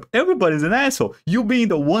fucked up, everybody's an asshole. You being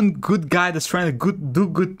the one good guy that's trying to do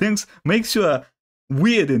good things makes you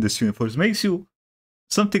weird in this universe, makes you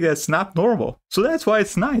something that's not normal. So that's why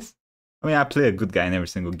it's nice. I mean, I play a good guy in every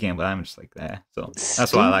single game, but I'm just like that. So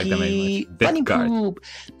that's why I like them anyway. Funny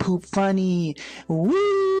poop funny.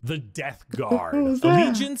 Woo. The Death Guard.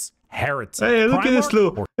 Allegiance, Heretic. Hey, look at this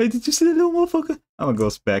little. Hey, did you see that little motherfucker? I'm gonna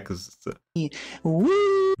go back because it's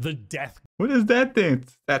Woo. The Death. What is that thing?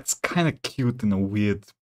 That's kind of cute in a weird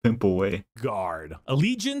pimple way. Guard.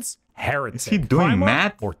 Allegiance, Heretic. Is he doing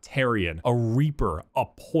math? Mortarian, a reaper, a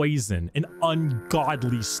poison, an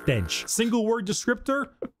ungodly stench. Single word descriptor,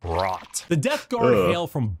 rot. The Death Guard hail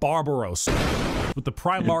from Barbaros with the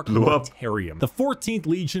Primarch Mortarian. The 14th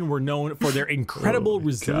Legion were known for their incredible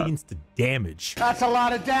resilience to damage. That's a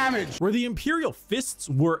lot of damage. Where the Imperial Fists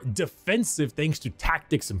were defensive thanks to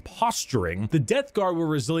tactics and posturing, the Death Guard were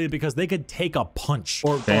resilient because they could take a punch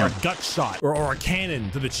or a gut shot or a cannon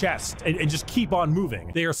to the chest and just keep on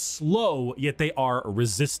moving. They are slow, yet they are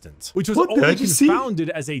resistant, which was only confounded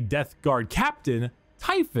as a Death Guard captain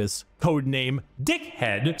Typhus, codename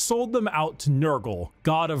Dickhead, sold them out to Nurgle,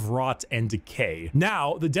 god of rot and decay.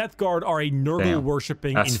 Now, the Death Guard are a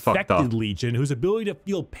Nurgle-worshipping infected legion whose ability to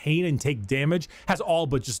feel pain and take damage has all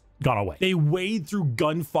but just gone away. They wade through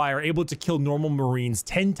gunfire, able to kill normal Marines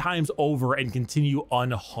 10 times over and continue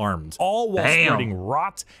unharmed, all while spreading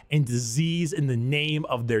rot and disease in the name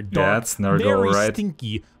of their dark, very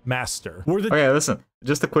stinky master. Okay, listen,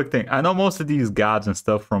 just a quick thing. I know most of these gods and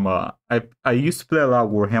stuff from I used to play a lot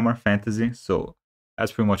of Warhammer Fantasy, so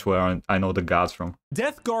that's pretty much where I know the gods from.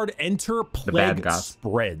 Death Guard enter, plague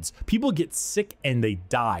spreads. People get sick and they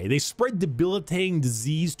die. They spread debilitating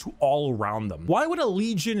disease to all around them. Why would a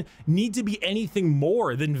legion need to be anything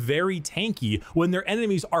more than very tanky when their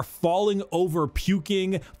enemies are falling over,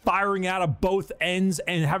 puking, firing out of both ends,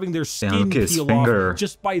 and having their skin peel off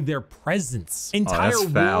just by their presence? Entire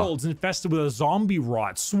worlds infested with a zombie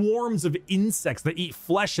rot, swarms of insects that eat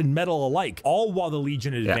flesh and metal alike, all while the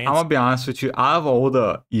legion advances. I'm gonna be honest with you, out of all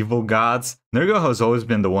the evil gods, Nurgle has always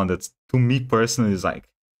been the one that's, to me personally, is like,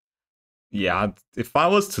 yeah, if I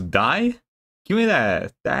was to die, give me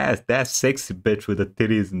that sexy bitch with the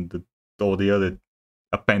titties and all the other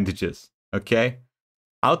appendages, okay?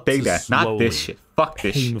 I'll take that, not this shit. Fuck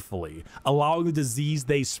this shit. Painfully, allowing the disease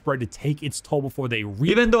they spread to take its toll before they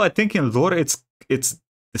Even though I think in lore it's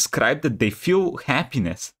described that they feel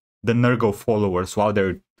happiness, the Nurgle followers, while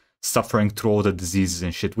they're suffering through all the diseases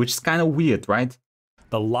and shit, which is kind of weird, right?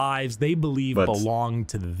 The lives they believe belong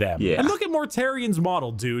to them. Yeah. And look at Mortarian's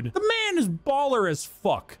model, dude. The man is baller as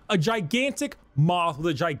fuck. A gigantic moth with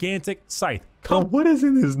a gigantic scythe. What is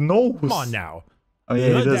in his nose? Come on now. Oh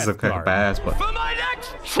yeah, he does look like a badass, but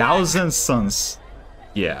 1,000 Sons.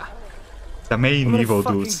 Yeah. The main evil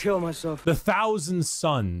dudes. The 1,000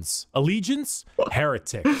 Sons. Allegiance,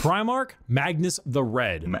 Heretic. Primarch, Magnus the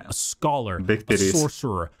Red. A scholar, a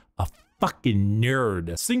sorcerer, a fucking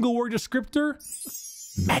nerd. Single word descriptor?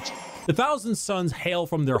 Magic. The 1,000 Sons hail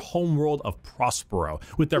from their homeworld of Prospero,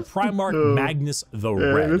 with their Primarch Magnus the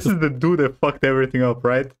Red. This is the dude that fucked everything up,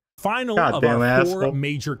 right? Final of our 4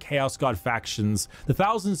 major Chaos God factions, the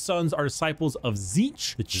 1,000 Sons are disciples of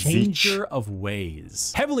Tzeentch, the Changer of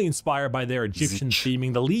Ways. Heavily inspired by their Egyptian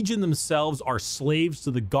theming, the Legion themselves are slaves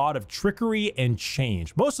to the god of trickery and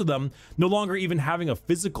change. Most of them no longer even having a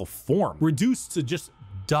physical form, reduced to just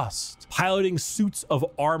dust, piloting suits of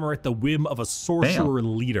armor at the whim of a sorcerer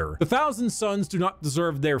leader. The 1,000 Sons do not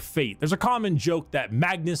deserve their fate. There's a common joke that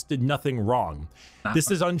Magnus did nothing wrong. This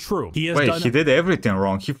is untrue. He did everything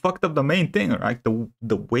wrong. He fucked up the main thing, right?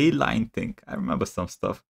 The way line thing. I remember some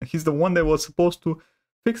stuff. He's the one that was supposed to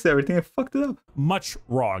fix everything and fucked it up. Much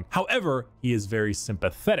wrong. However, he is very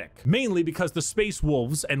sympathetic, mainly because the Space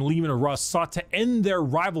Wolves and Leman Russ sought to end their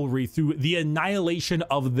rivalry through the annihilation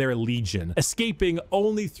of their legion, escaping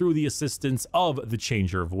only through the assistance of the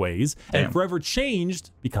Changer of Ways, and forever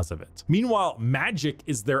changed because of it. Meanwhile, magic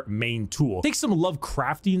is their main tool. Take some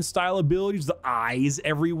Lovecraftian style abilities, the eyes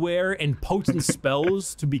everywhere, and potent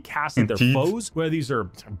spells to be cast at their foes, whether these are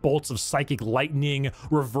bolts of psychic lightning,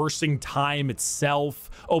 reversing time itself,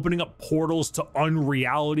 opening up portals to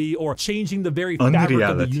unreality, or changing the very fabric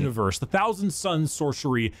of the universe. The 1,000 Sons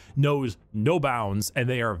sorcery knows no bounds, and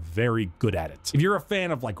they are very good at it. If you're a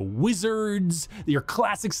fan of like wizards, your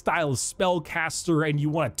classic style of spellcaster, and you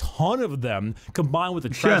want a ton of them combined with a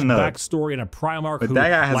tragic backstory and a Primarch who,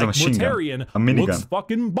 like Mortarian, looks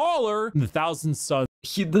fucking baller, the 1,000 Sons.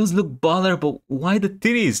 He does look baller, but why the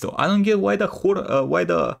titties though? I don't get why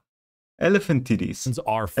the elephant titties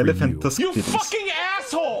are for you fucking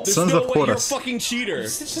asshole! There's no way you're a fucking cheater. You're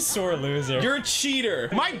such a sore loser. You're a cheater.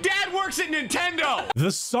 My dad works at Nintendo!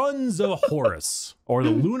 The Sons of Horus, or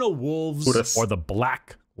the Luna Wolves, or the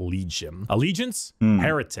Black Legion. Allegiance,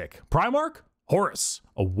 Heretic. Primarch, Horus,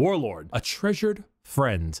 a warlord, a treasured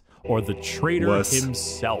friend, or the traitor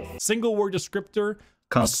himself. Single word descriptor,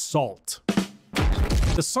 assault.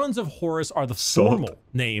 The Sons of Horus are the formal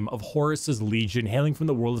name of Horus's legion, hailing from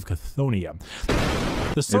the world of Chthoniya.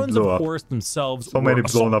 The Sons of Horus themselves were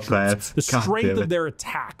blown up planets. The strength of their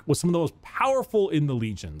attack was some of the most powerful in the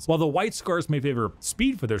legions. While the White Scars may favor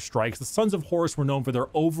speed for their strikes, the Sons of Horus were known for their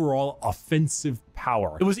overall offensive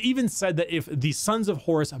power. It was even said that if the Sons of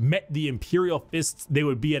Horus met the Imperial Fists, they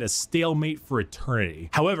would be at a stalemate for eternity.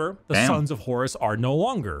 However, the Sons of Horus are no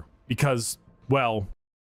longer, because, well,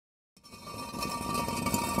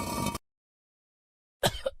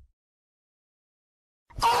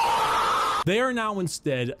 They are now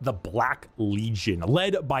instead the Black Legion,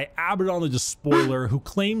 led by Abaddon the Despoiler, who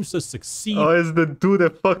claims to succeed. Oh, it's the dude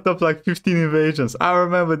that fucked up like 15 invasions. I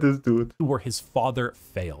remember this dude. Where his father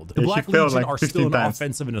failed. The Black Legion like are still an times.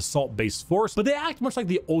 offensive and assault-based force, but they act much like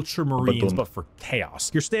the Ultramarines, but for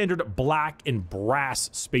chaos. Your standard black and brass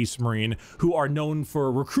Space Marine, who are known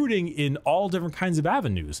for recruiting in all different kinds of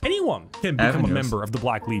avenues. Anyone can become a member of the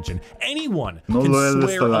Black Legion. Anyone can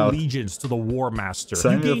swear allegiance to the War Master.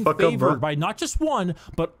 You gain favor by not just one,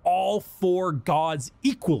 but all 4 gods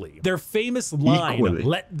equally. Their famous line,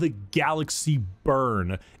 "Let the galaxy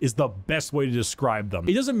burn," is the best way to describe them.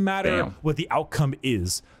 It doesn't matter what the outcome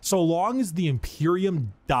is. So long as the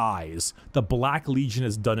Imperium dies, the Black Legion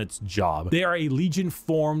has done its job. They are a legion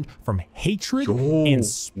formed from hatred and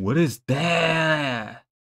what is that?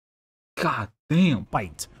 God damn.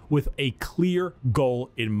 Fight with a clear goal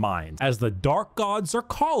in mind, as the Dark Gods are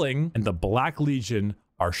calling and the Black Legion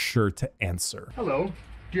are sure to answer. Hello.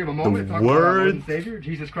 Do you have a moment to talk about our Lord and Savior,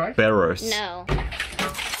 Jesus Christ? Bearers. No.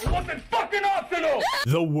 It wasn't fucking optional!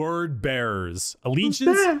 The Word Bearers.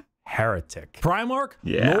 Allegiance, heretic. Primarch,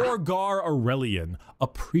 Lorgar Aurelian, a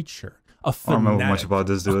preacher, a fanatic, I don't remember much about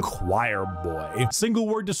this dude. a choir boy. Single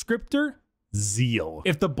word descriptor, zeal.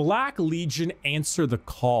 If the Black Legion answer the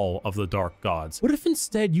call of the Dark Gods, what if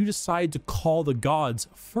instead you decide to call the gods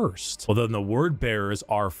first? Well, then the Word Bearers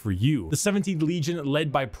are for you. The 17th Legion,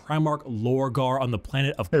 led by Primarch Lorgar on the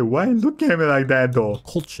planet of... Hey, why look at me like that, though?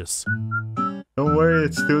 Cultus. Don't worry,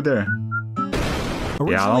 it's still there.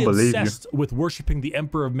 Originally obsessed with worshipping the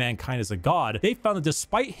Emperor of Mankind as a god, they found that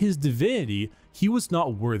despite his divinity, he was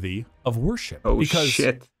not worthy of worship. Oh, because,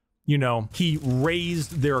 shit. You know, he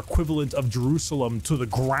razed their equivalent of Jerusalem to the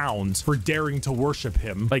ground for daring to worship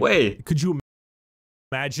him. Like, wait, could you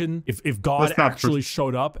imagine if God actually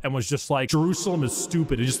showed up and was just like, Jerusalem is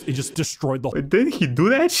stupid, it just destroyed the whole... Wait, didn't he do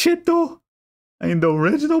that shit though? In the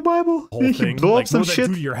original Bible? Didn't he blow up some shit?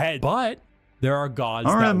 Do to your head. But there are gods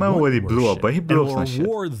I don't remember what he blew up, but he blew up some shit.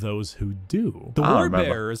 Reward those who do. The Word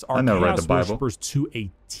Bearers are chaos worshippers to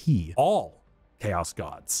a T. All chaos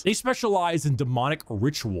gods. They specialize in demonic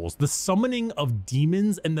rituals, the summoning of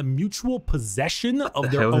demons, and the mutual possession of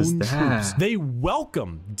their own troops. They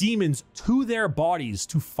welcome demons to their bodies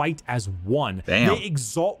to fight as one. Damn. They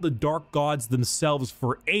exalt the dark gods themselves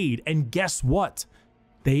for aid, and guess what?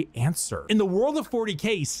 They answer. In the world of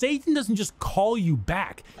 40K, Satan doesn't just call you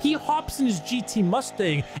back. He hops in his GT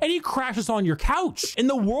Mustang and he crashes on your couch. In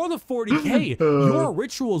the world of 40K, your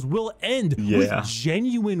rituals will end with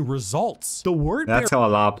genuine results. The Word That's how a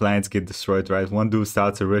lot of planets get destroyed, right? One dude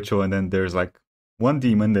starts a ritual and then there's like one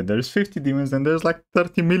demon, then there's 50 demons, and there's like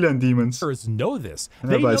 30 million demons. Know this.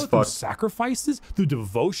 They know through sacrifices, through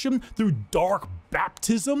devotion, through dark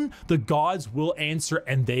baptism, the gods will answer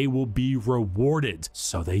and they will be rewarded.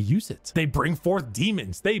 So they use it. They bring forth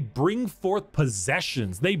demons. They bring forth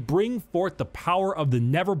possessions. They bring forth the power of the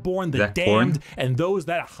Neverborn, the damned, and those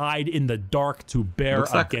that hide in the dark to bear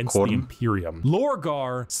against the Imperium.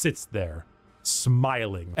 Lorgar sits there,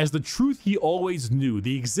 smiling, as the truth he always knew,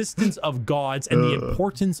 the existence of gods and the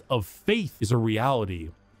importance of faith, is a reality,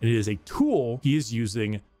 and it is a tool he is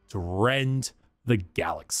using to rend the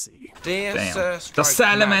galaxy. Damn. The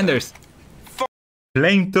salamanders,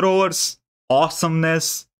 flamethrowers,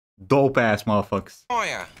 awesomeness, dope ass motherfuckers.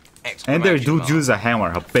 Fire! And their dude uses a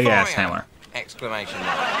hammer, a big ass hammer. Exclamation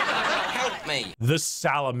mark. Help me. The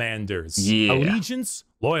salamanders. Allegiance,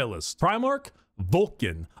 loyalist. Primarch,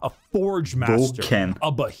 Vulcan, a forge master,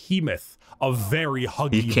 a behemoth, a very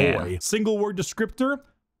huggy boy. Single word descriptor,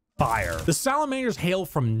 fire. The salamanders hail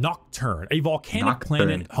from Nocturne, a volcanic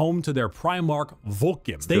planet home to their Primarch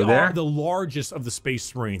Vulcan. They are the largest of the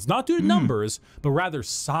Space Marines, not due to numbers, but rather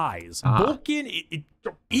size. Vulcan,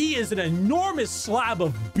 he is an enormous slab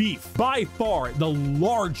of beef, by far the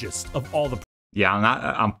largest of all the Yeah,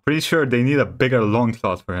 I'm pretty sure they need a bigger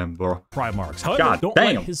loincloth for him, bro. Primarchs. However, don't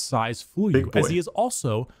let his size fool you, as he is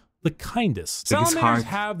also the kindest. Salamanders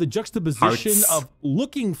have the juxtaposition of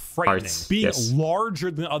looking frightening, being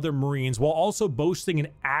larger than other Marines, while also boasting an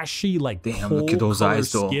ashy, like coal color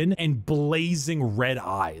skin and blazing red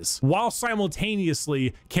eyes, while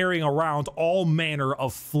simultaneously carrying around all manner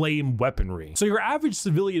of flame weaponry. So your average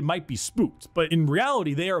civilian might be spooked, but in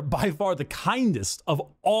reality, they are by far the kindest of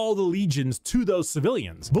all the legions to those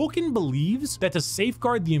civilians. Vulcan believes that to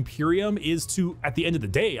safeguard the Imperium is to, at the end of the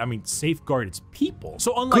day, I mean, safeguard its people.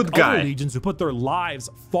 So unlike other legions who put their lives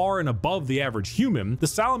far and above the average human, the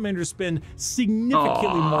salamanders spend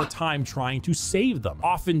significantly more time trying to save them,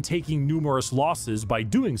 often taking numerous losses by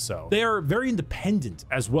doing so. They are very independent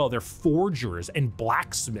as well. They're forgers and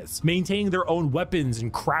blacksmiths, maintaining their own weapons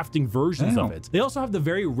and crafting versions of it. They also have the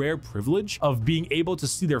very rare privilege of being able to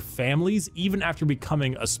see their families even after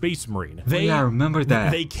becoming a space marine. I remember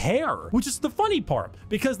that. They care, which is the funny part,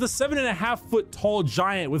 because the 7.5-foot tall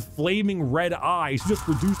giant with flaming red eyes who just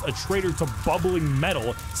reduced a traitor to bubbling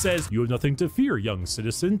metal says, "You have nothing to fear, young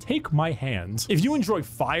citizen. Take my hand." If you enjoy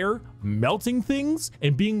fire, melting things,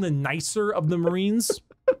 and being the nicer of the Marines,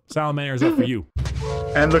 Salamander's up for you.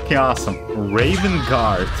 And looking awesome. Raven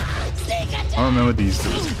Guard. I remember these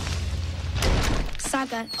dudes.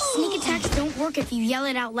 Saga, sneak attacks don't work if you yell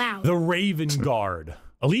it out loud. The Raven Guard.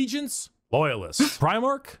 Allegiance, Loyalists.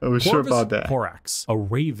 Primarch, I was sure about that. Corax. A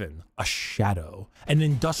raven, a shadow, an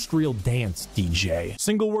industrial dance DJ.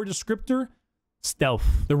 Single word descriptor, stealth.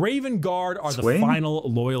 The Raven Guard are the final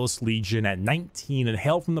Loyalist Legion at 19 and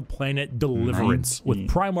hail from the planet Deliverance with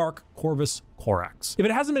Primarch Corvus Corax. If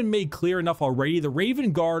it hasn't been made clear enough already, the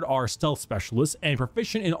Raven Guard are stealth specialists and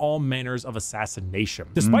proficient in all manners of assassination.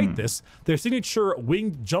 Despite this, their signature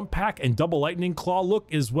winged jump pack and double lightning claw look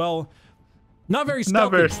is, well, not very stealthy.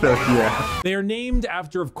 Not very stealthy, yeah. They are named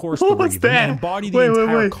after, of course, the Raven and embody the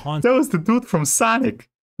entire concept. That was the dude from Sonic.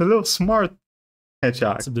 The little smart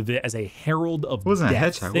hedgehog. Of it as a herald of it wasn't death. A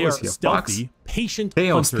hedgehog. They what are was he, a stealthy, fox? patient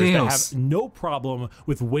hunters that have no problem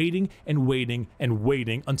with waiting and waiting and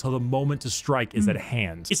waiting until the moment to strike is at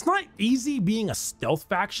hand. It's not easy being a stealth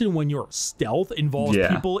faction when your stealth involves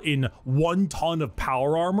people in 1 ton of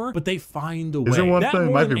power armor, but they find a way. That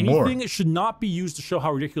more than anything, it should not be used to show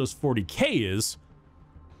how ridiculous 40k is,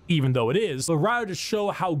 even though it is, but rather to show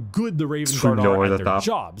how good the Raven Guard are at their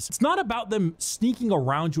jobs. It's not about them sneaking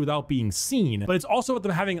around you without being seen, but it's also about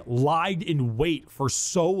them having lied in wait for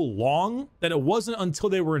so long that it wasn't until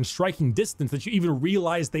they were in striking distance that you even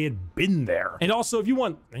realized they had been there. And also, if you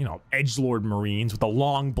want, you know, edgelord Marines with a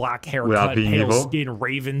long black haircut, pale skin,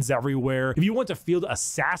 ravens everywhere, if you want to field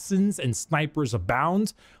assassins and snipers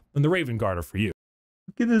abound, then the Raven Guard are for you.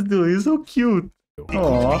 Look at this dude, he's so cute.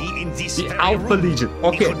 Aww. The Alpha Legion.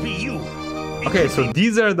 Okay. Okay, so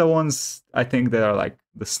these are the ones I think that are like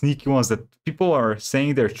the sneaky ones that people are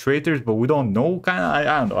saying they're traitors, but we don't know. Kind of, I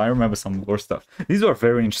don't know. I remember some lore stuff. These are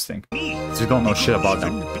very interesting. So we don't know shit about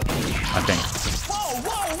them, I think.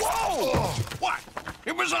 Whoa! What?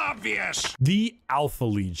 It was obvious. The Alpha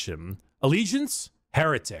Legion. Allegiance,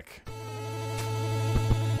 heretic.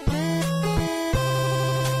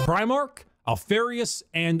 Primarch, Alfarius,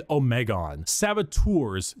 and Omegon.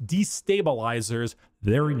 Saboteurs, destabilizers,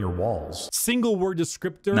 they're in your walls. Single word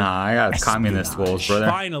descriptor. Nah, I got communist walls, brother.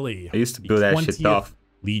 Finally, I used to do that shit tough.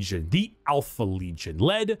 Legion, the Alpha Legion,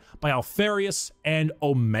 led by Alfarius and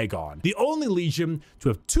Omegon. The only Legion to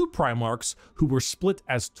have 2 Primarchs who were split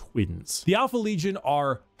as twins. The Alpha Legion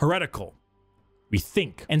are heretical, we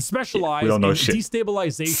think, and specialize in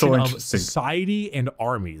destabilization of society and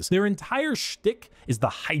armies. Their entire shtick is the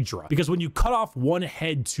Hydra, because when you cut off one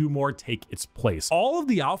head, 2 more take its place. All of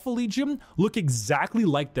the Alpha Legion look exactly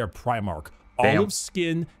like their Primarch. Olive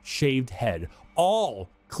skin, shaved head.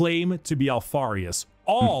 All claim to be Alfarius.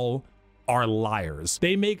 All are liars.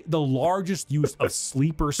 They make the largest use of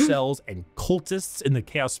sleeper cells and cultists in the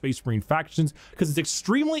Chaos Space Marine factions because it's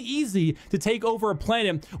extremely easy to take over a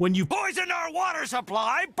planet when you poisoned our water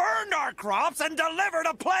supply, burned our crops, and delivered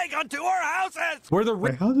a plague unto our houses. Where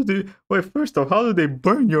the first off, how do they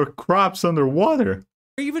burn your crops underwater?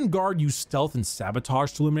 Raven Guard use stealth and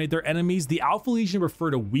sabotage to eliminate their enemies. The Alpha Legion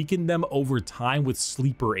prefer to weaken them over time with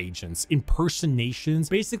sleeper agents, impersonations,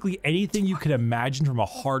 basically anything you can imagine from a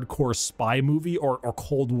hardcore spy movie or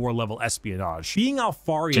Cold War level espionage. Being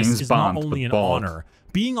Alfarius is not only an honor,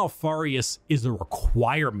 being Alfarius is a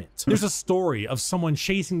requirement. There's a story of someone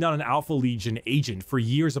chasing down an Alpha Legion agent for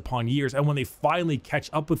years upon years, and when they finally catch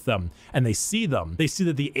up with them and they see that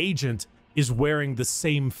the agent is wearing the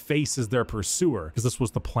same face as their pursuer, because this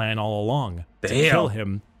was the plan all along, to kill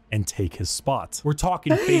him and take his spot. We're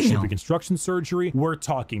talking facial reconstruction surgery, we're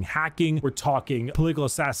talking hacking, we're talking political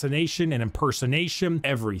assassination and impersonation,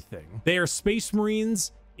 everything. They are Space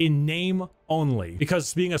Marines in name only,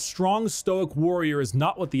 because being a strong stoic warrior is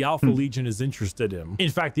not what the Alpha Legion is interested in. In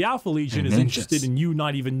fact, the Alpha Legion is interested in you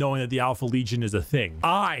not even knowing that the Alpha Legion is a thing.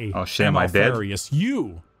 I am Alfarius.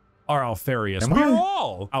 You are Alfarius. We're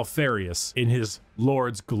all Alfarius in his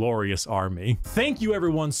Lord's glorious army. Thank you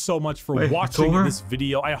everyone so much for watching this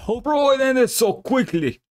video. I hope— Bro, it ended so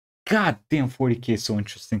quickly. God damn, 40k is so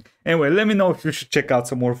interesting. Anyway, let me know if you should check out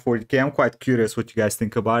some more 40k. I'm quite curious what you guys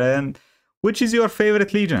think about it. And Which is your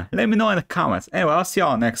favorite legion? Let me know in the comments. Anyway, I'll see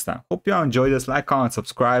y'all next time. Hope y'all enjoyed this. Like, comment,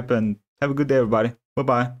 subscribe, and have a good day, everybody.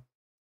 Bye-bye.